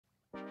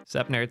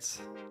Sup nerds,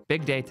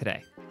 big day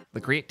today.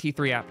 The Create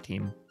T3 app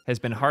team has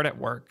been hard at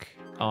work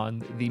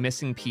on the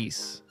missing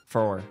piece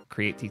for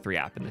Create T3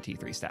 app in the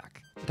T3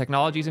 stack. The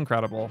technology is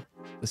incredible.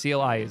 The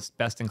CLI is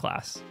best in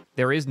class.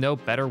 There is no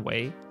better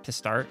way to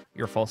start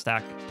your full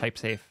stack type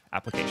safe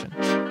application.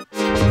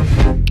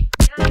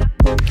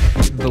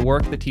 The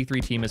work the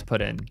T3 team has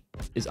put in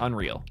is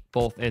unreal,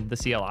 both in the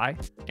CLI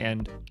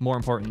and, more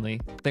importantly,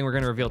 the thing we're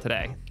going to reveal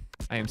today.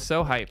 I am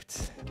so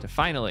hyped to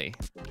finally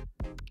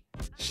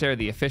share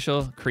the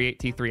official Create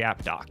T3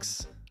 app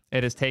docs.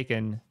 It has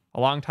taken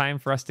a long time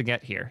for us to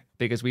get here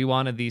because we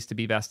wanted these to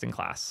be best in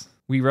class.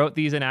 We wrote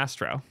these in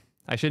Astro.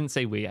 I shouldn't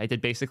say we, I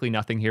did basically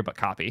nothing here but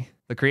copy.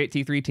 The Create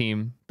T3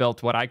 team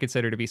built what I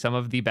consider to be some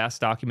of the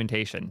best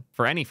documentation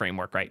for any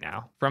framework right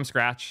now, from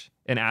scratch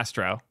in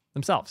Astro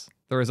themselves.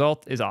 The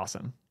result is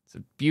awesome. It's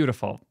a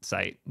beautiful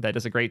site that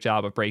does a great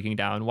job of breaking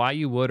down why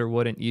you would or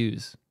wouldn't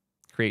use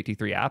Create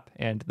T3 app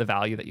and the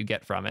value that you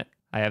get from it.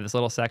 I have this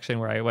little section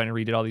where I went and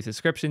redid all these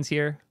descriptions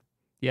here.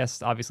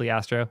 Yes, obviously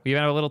Astro. We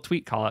even have a little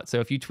tweet call out.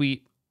 So if you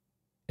tweet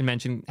and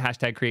mention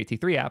hashtag Create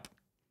T3 app,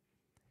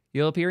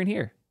 you'll appear in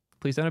here.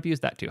 Please don't abuse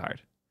that too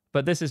hard.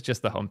 But this is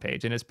just the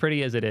homepage, and as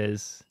pretty as it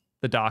is,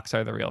 the docs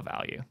are the real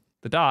value.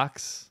 The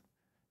docs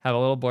have a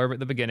little blurb at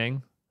the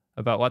beginning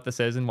about what this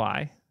is and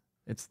why.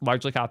 It's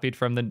largely copied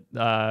from the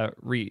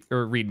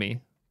README,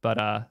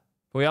 but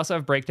we also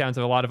have breakdowns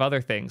of a lot of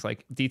other things,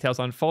 like details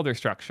on folder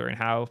structure and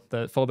how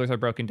the folders are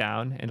broken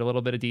down, and a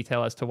little bit of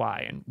detail as to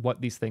why and what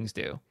these things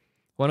do.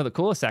 One of the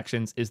coolest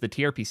sections is the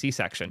TRPC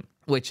section,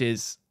 which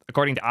is,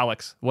 according to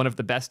Alex, one of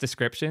the best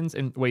descriptions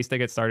and ways to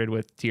get started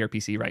with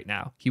TRPC right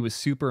now. He was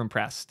super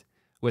impressed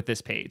with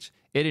this page.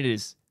 It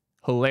is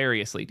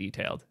hilariously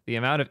detailed. The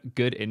amount of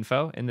good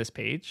info in this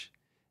page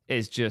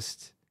is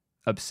just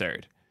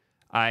absurd.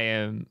 I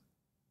am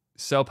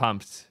so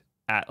pumped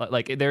at,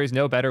 like, there is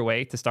no better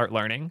way to start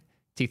learning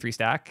T3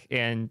 stack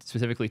and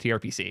specifically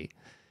TRPC.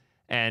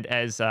 And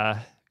as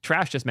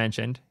Trash just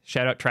mentioned,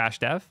 shout out Trash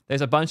Dev.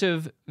 There's a bunch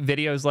of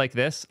videos like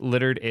this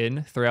littered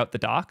in throughout the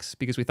docs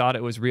because we thought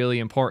it was really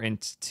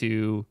important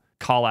to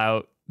call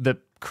out the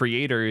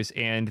creators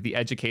and the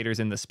educators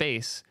in the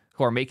space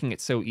who are making it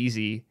so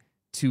easy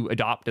to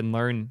adopt and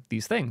learn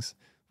these things.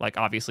 Like,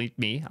 obviously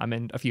me, I'm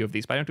in a few of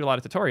these, but I don't do a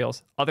lot of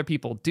tutorials. Other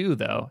people do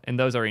though, and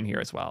those are in here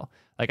as well.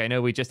 Like, I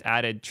know we just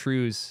added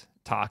True's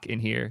talk in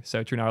here.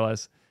 So True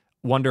Narla's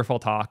wonderful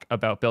talk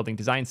about building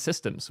design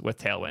systems with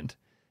Tailwind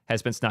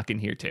has been snuck in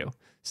here too.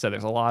 So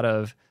there's a lot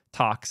of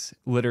talks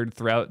littered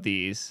throughout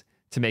these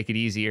to make it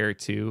easier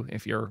to,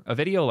 if you're a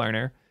video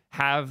learner,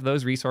 have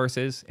those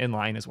resources in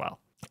line as well.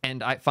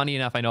 And funny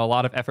enough, I know a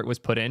lot of effort was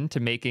put into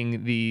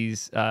making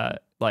these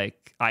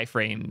like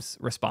iframes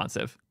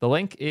responsive. The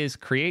link is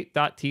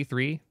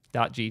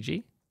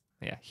create.t3.gg.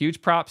 Yeah,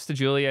 huge props to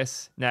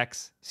Julius,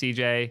 Nex,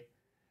 CJ.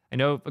 I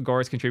know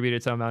Agora's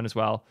contributed some amount as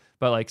well,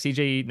 but like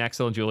CJ,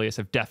 Nexel, and Julius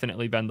have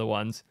definitely been the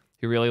ones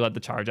who really led the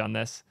charge on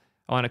this.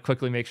 I want to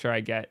quickly make sure I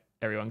get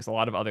everyone because a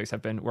lot of others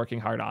have been working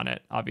hard on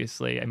it.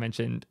 Obviously, I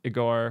mentioned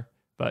Igor,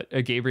 but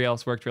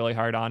Gabriel's worked really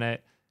hard on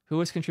it. Who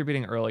was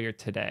contributing earlier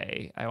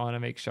today? I want to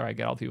make sure I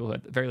get all the people who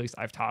at the very least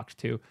I've talked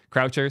to.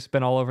 Croucher's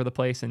been all over the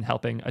place and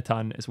helping a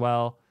ton as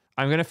well.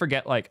 I'm going to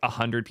forget like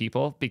 100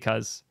 people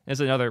because there's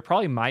another,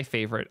 probably my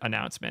favorite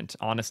announcement,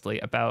 honestly,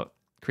 about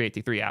Create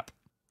T3 app.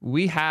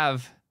 We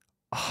have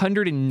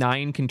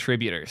 109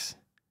 contributors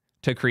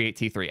to Create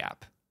T3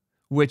 app,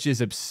 which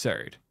is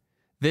absurd.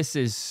 This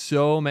is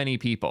so many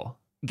people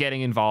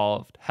getting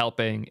involved,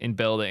 helping and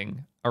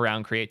building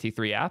around Create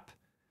T3 app.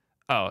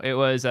 Oh, it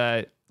was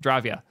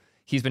Dravia.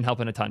 He's been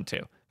helping a ton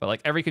too. But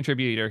like every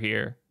contributor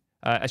here,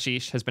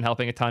 Ashish has been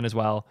helping a ton as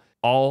well.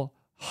 All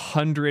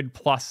 100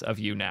 plus of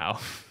you now.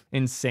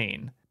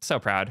 Insane. So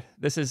proud.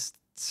 This is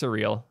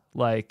surreal.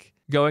 Like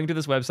going to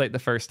this website the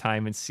first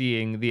time and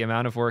seeing the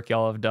amount of work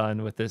y'all have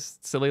done with this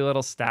silly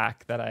little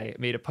stack that I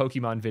made a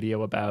Pokemon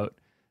video about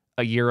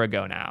a year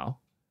ago now.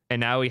 And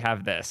now we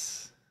have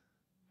this.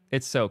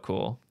 It's so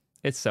cool.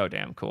 It's so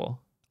damn cool.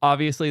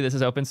 Obviously, this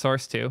is open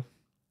source too.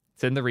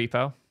 It's in the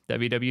repo,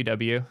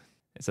 www.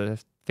 It's a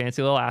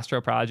fancy little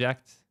Astro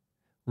project.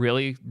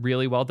 Really,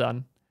 really well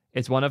done.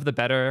 It's one of the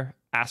better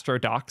Astro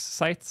Docs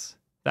sites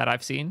that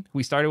I've seen.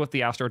 We started with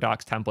the Astro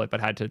Docs template, but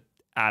had to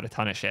add a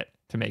ton of shit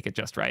to make it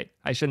just right.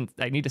 I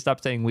need to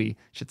stop saying we,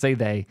 should say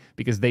they,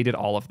 because they did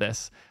all of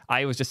this.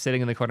 I was just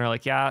sitting in the corner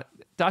like, yeah,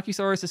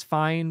 Docusaurus is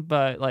fine,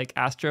 but like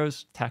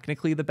Astro's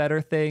technically the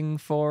better thing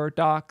for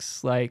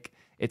docs. Like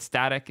it's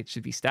static, it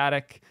should be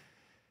static.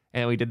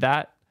 And we did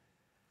that.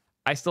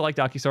 I still like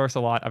Docusaurus a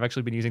lot. I've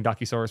actually been using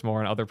Docusaurus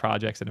more in other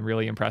projects and I'm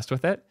really impressed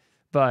with it.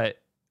 But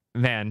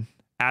man,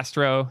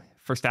 Astro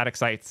for static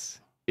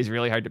sites is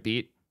really hard to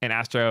beat. And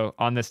Astro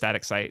on this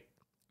static site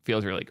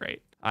feels really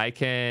great. I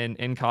can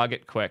incog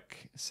it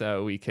quick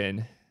so we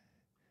can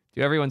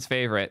do everyone's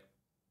favorite.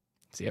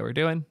 See how we're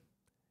doing?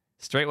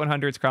 Straight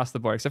 100s across the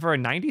board, except for a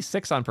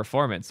 96 on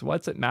performance.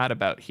 What's it mad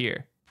about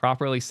here?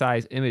 Properly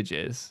sized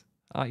images.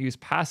 Use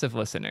passive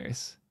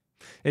listeners.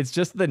 It's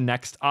just the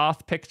next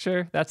auth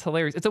picture. That's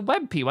hilarious. It's a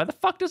WebP. Why the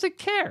fuck does it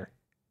care?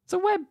 It's a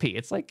WebP.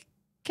 It's like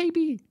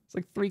KB. It's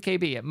like 3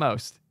 KB at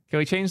most. Can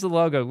we change the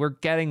logo? We're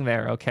getting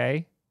there,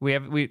 okay?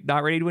 We're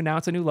not ready to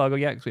announce a new logo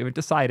yet because we haven't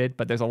decided,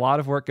 but there's a lot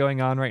of work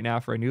going on right now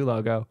for a new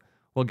logo.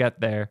 We'll get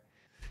there.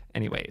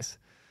 Anyways,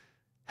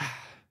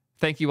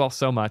 thank you all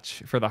so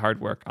much for the hard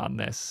work on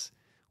this.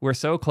 We're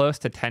so close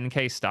to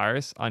 10K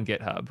stars on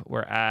GitHub.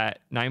 We're at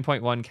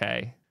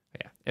 9.1K.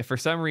 Yeah. If for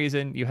some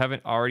reason you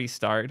haven't already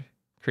started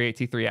Create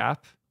T3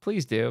 app,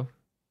 please do.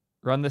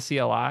 Run the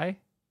CLI.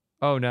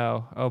 Oh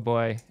no. Oh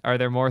boy. Are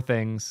there more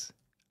things?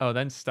 Oh,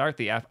 then start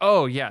the app.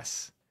 Oh,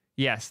 yes.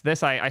 Yes,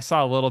 this I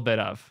saw a little bit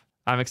of.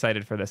 I'm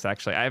excited for this,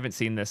 actually. I haven't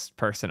seen this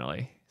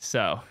personally.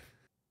 So,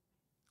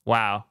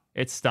 wow.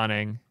 It's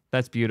stunning.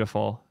 That's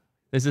beautiful.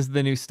 This is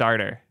the new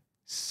starter.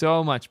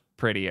 So much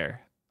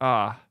prettier.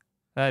 Ah,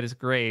 that is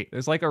great.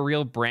 There's like a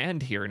real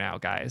brand here now,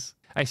 guys.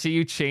 I see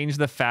you change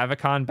the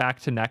favicon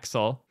back to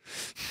Nexel.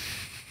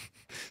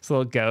 It's a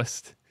little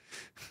ghost.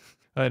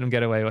 I let him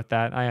get away with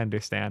that. I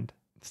understand.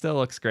 Still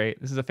looks great.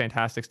 This is a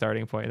fantastic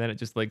starting point. And then it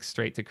just links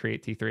straight to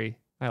Create T3.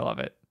 I love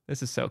it.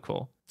 This is so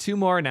cool. 2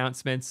 more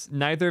announcements.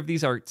 Neither of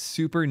these are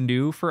super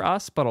new for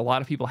us, but a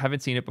lot of people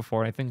haven't seen it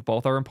before, and I think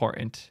both are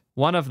important.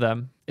 One of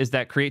them is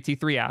that Create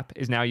T3 app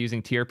is now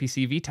using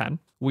TRPC v10.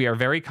 We are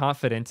very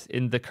confident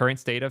in the current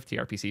state of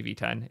TRPC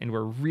v10, and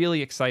we're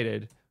really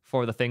excited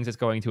for the things it's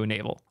going to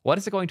enable. What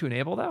is it going to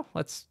enable, though?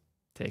 Let's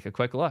take a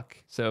quick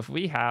look. So if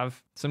we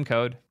have some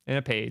code in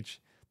a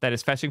page that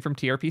is fetching from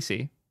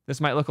TRPC,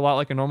 this might look a lot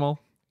like a normal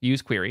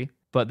use query,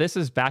 but this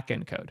is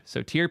backend code.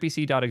 So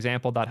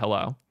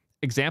trpc.example.hello.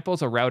 Example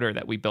is a router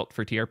that we built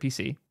for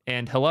TRPC,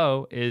 and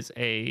hello is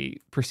a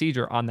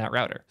procedure on that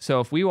router.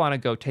 So if we want to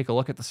go take a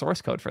look at the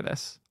source code for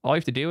this, all you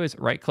have to do is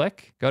right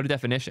click, go to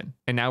definition,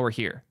 and now we're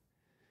here.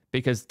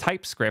 Because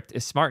TypeScript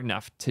is smart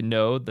enough to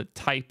know the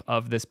type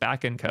of this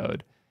backend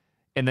code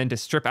and then to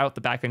strip out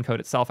the backend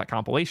code itself at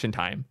compilation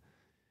time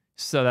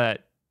so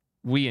that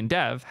we in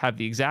dev have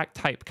the exact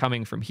type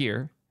coming from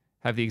here,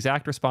 have the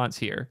exact response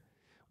here.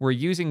 We're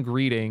using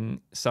greeting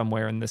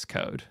somewhere in this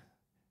code.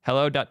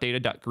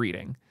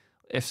 Hello.data.greeting.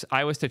 If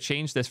I was to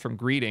change this from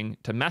greeting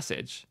to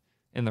message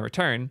in the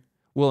return,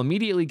 will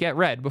immediately get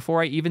read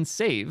before I even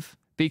save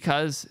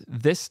because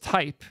this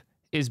type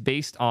is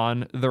based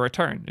on the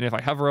return. And if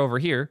I hover over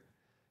here,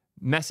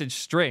 message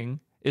string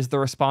is the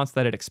response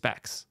that it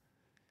expects.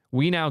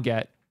 We now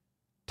get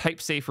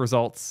type safe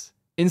results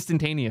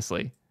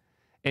instantaneously.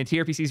 And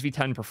TRPC's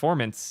v10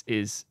 performance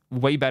is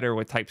way better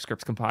with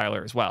TypeScript's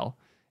compiler as well.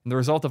 And the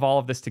result of all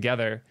of this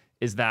together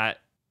is that,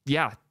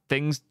 yeah,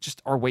 things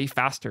just are way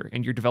faster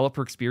and your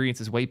developer experience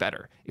is way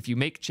better. If you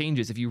make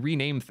changes, if you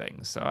rename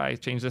things, so I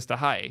change this to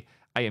hi,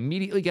 I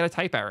immediately get a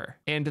type error.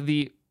 And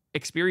the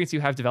experience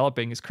you have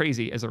developing is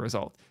crazy as a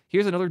result.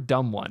 Here's another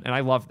dumb one, and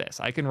I love this.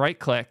 I can right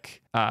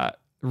click,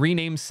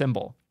 rename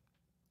symbol,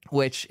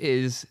 which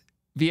is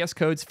VS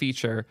Code's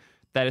feature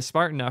that is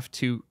smart enough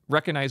to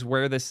recognize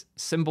where this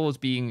symbol is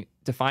being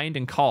defined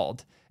and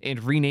called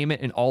and rename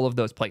it in all of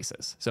those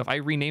places. So if I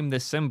rename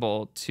this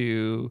symbol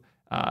to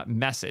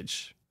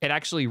message, it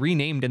actually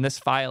renamed in this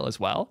file as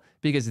well,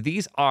 because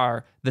these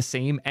are the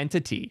same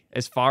entity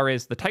as far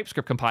as the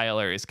TypeScript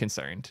compiler is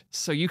concerned.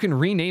 So you can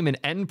rename an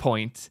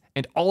endpoint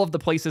and all of the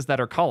places that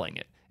are calling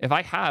it. If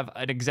I have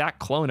an exact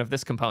clone of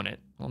this component,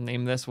 I'll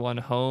name this one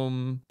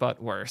home,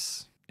 but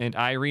worse. And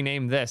I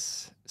rename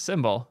this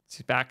symbol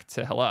back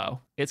to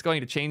hello, it's going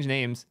to change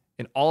names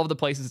in all of the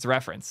places it's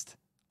referenced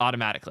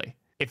automatically.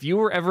 If you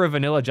were ever a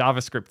vanilla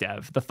JavaScript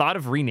dev, the thought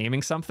of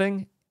renaming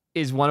something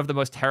is one of the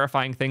most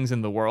terrifying things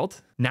in the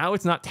world. Now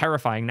it's not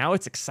terrifying. Now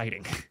it's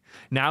exciting.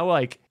 Now,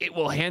 like, it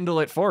will handle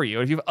it for you.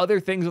 If you have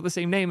other things with the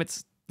same name,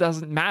 it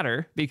doesn't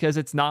matter because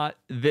it's not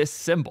this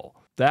symbol.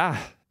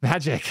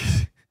 Magic.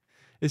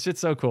 It's just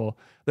so cool.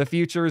 The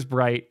future is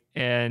bright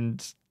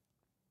and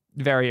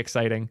very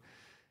exciting.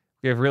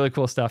 We have really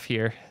cool stuff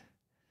here.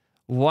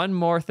 One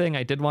more thing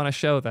I did want to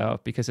show, though,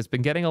 because it's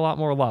been getting a lot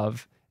more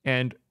love,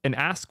 and an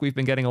ask we've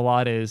been getting a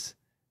lot is,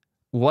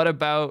 what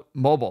about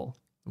mobile?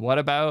 What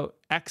about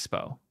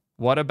Expo?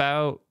 What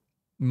about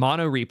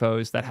mono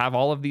repos that have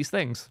all of these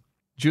things?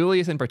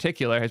 Julius in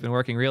particular has been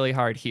working really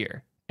hard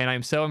here, and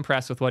I'm so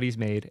impressed with what he's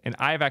made, and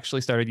I've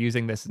actually started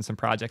using this in some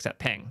projects at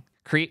Ping.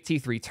 Create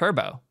T3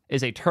 Turbo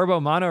is a turbo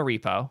mono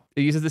repo.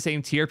 It uses the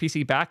same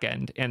TRPC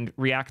backend and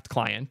React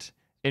client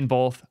in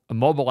both a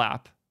mobile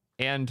app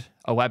and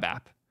a web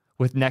app,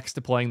 with Next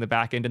deploying the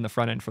backend and the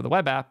front end for the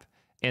web app,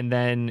 and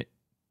then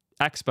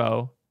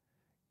Expo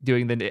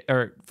doing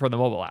for the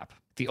mobile app.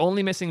 The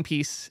only missing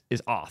piece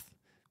is auth,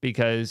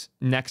 because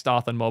Next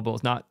auth on mobile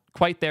is not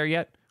quite there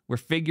yet. We're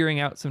figuring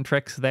out some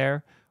tricks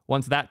there.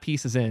 Once that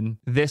piece is in,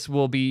 this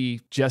will be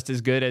just as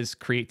good as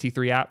Create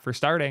T3 app for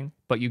starting,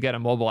 but you get a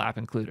mobile app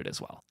included as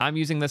well. I'm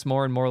using this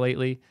more and more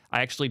lately.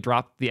 I actually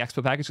dropped the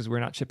Expo package because we're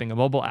not shipping a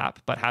mobile app,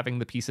 but having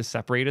the pieces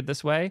separated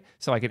this way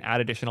so I can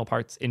add additional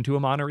parts into a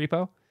mono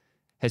repo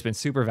has been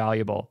super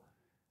valuable.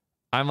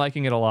 I'm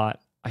liking it a lot.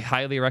 I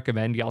highly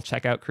recommend y'all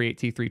check out Create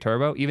T3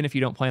 Turbo, even if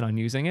you don't plan on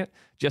using it,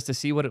 just to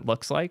see what it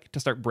looks like, to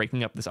start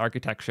breaking up this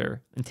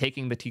architecture and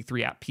taking the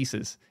T3 app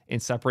pieces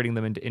and separating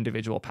them into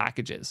individual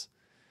packages.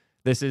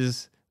 This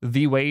is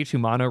the way to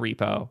mono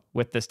repo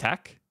with this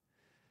tech.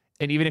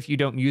 And even if you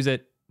don't use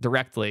it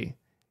directly,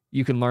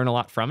 you can learn a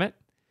lot from it.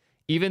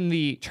 Even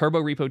the Turbo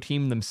Repo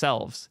team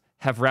themselves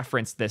have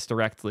referenced this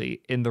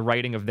directly in the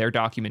writing of their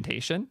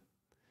documentation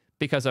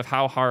because of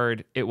how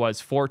hard it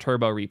was for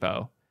Turbo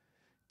Repo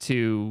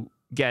to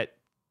get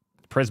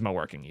Prisma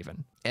working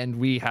even. And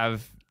we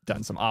have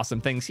done some awesome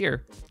things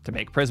here to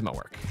make Prisma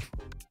work.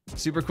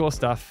 Super cool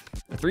stuff.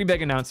 The 3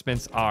 big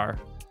announcements are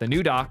the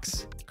new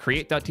docs,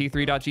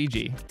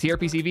 create.t3.gg,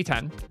 TRPC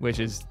v10, which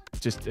is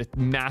just a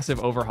massive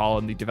overhaul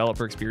in the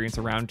developer experience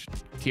around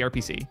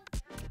TRPC,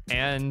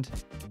 and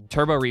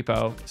Turbo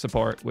Repo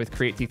support with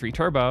Create T3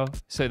 Turbo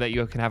so that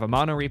you can have a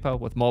mono repo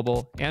with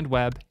mobile and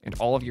web and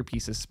all of your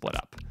pieces split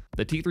up.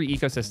 The T3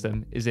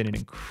 ecosystem is in an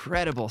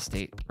incredible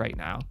state right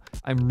now.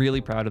 I'm really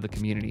proud of the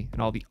community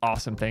and all the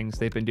awesome things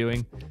they've been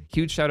doing.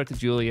 Huge shout out to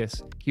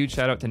Julius, huge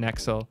shout out to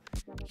Nexel,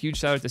 huge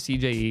shout out to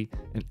CJE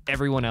and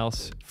everyone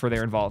else for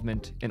their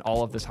involvement in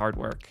all of this hard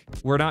work.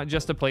 We're not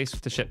just a place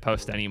to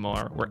shitpost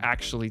anymore. We're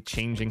actually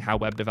changing how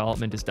web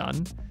development is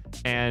done.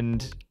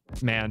 And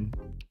man,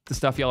 the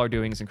stuff y'all are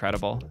doing is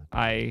incredible.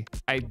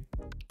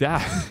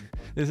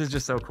 This is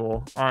just so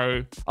cool.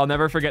 I'll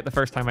never forget the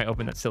first time I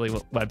opened that silly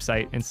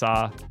website and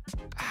saw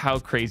how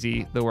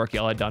crazy the work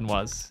y'all had done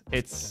was.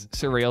 It's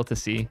surreal to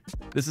see.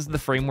 This is the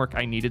framework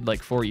I needed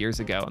like 4 years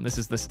ago, and this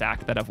is the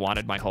stack that I've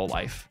wanted my whole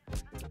life.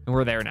 And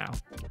we're there now,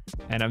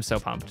 and I'm so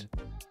pumped.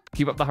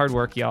 Keep up the hard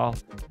work, y'all.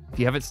 If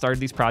you haven't started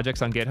these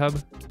projects on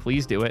GitHub,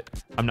 please do it.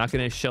 I'm not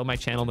going to show my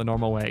channel the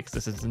normal way because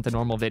this isn't the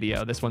normal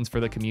video. This one's for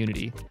the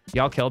community.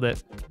 Y'all killed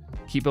it.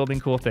 Keep building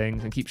cool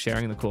things and keep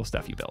sharing the cool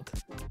stuff you build.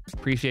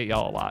 Appreciate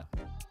y'all a lot.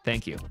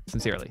 Thank you,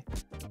 sincerely.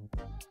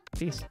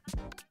 Peace.